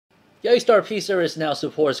Yaistar P-Series now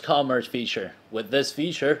supports call merge feature. With this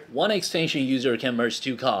feature, one extension user can merge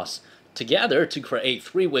two calls together to create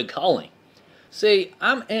three-way calling. Say,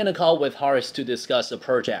 I'm in a call with Horace to discuss a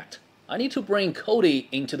project. I need to bring Cody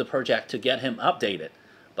into the project to get him updated,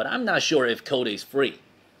 but I'm not sure if Cody is free.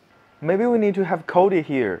 Maybe we need to have Cody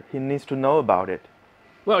here. He needs to know about it.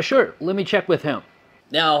 Well, sure, let me check with him.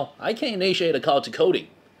 Now, I can initiate a call to Cody.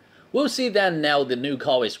 We'll see that now the new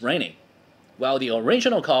call is running, while the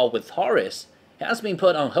original call with Horace has been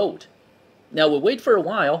put on hold. Now we'll wait for a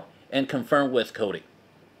while and confirm with Cody.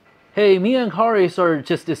 Hey, me and Horace are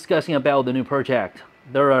just discussing about the new project.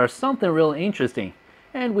 There are something really interesting,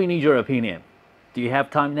 and we need your opinion. Do you have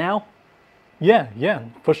time now? Yeah,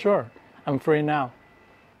 for sure. I'm free now.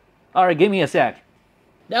 Alright, give me a sec.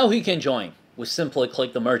 Now he can join. We simply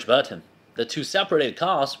click the merge button. The two separated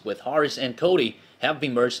calls with Horace and Cody have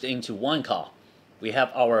been merged into one call. We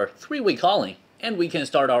have our three-way calling, and we can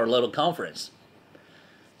start our little conference.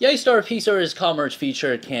 Yaistar P-Series call merge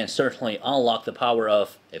feature can certainly unlock the power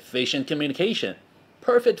of efficient communication,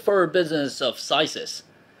 perfect for a business of sizes.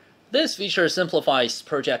 This feature simplifies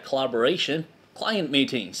project collaboration, client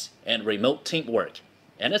meetings, and remote teamwork,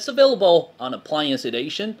 and it's available on Appliance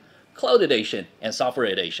Edition, Cloud Edition, and Software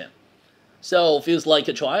Edition. So, feels like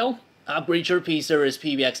a trial? Upgrade your P-Series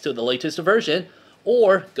PBX to the latest version,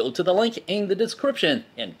 or go to the link in the description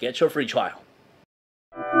and get your free trial.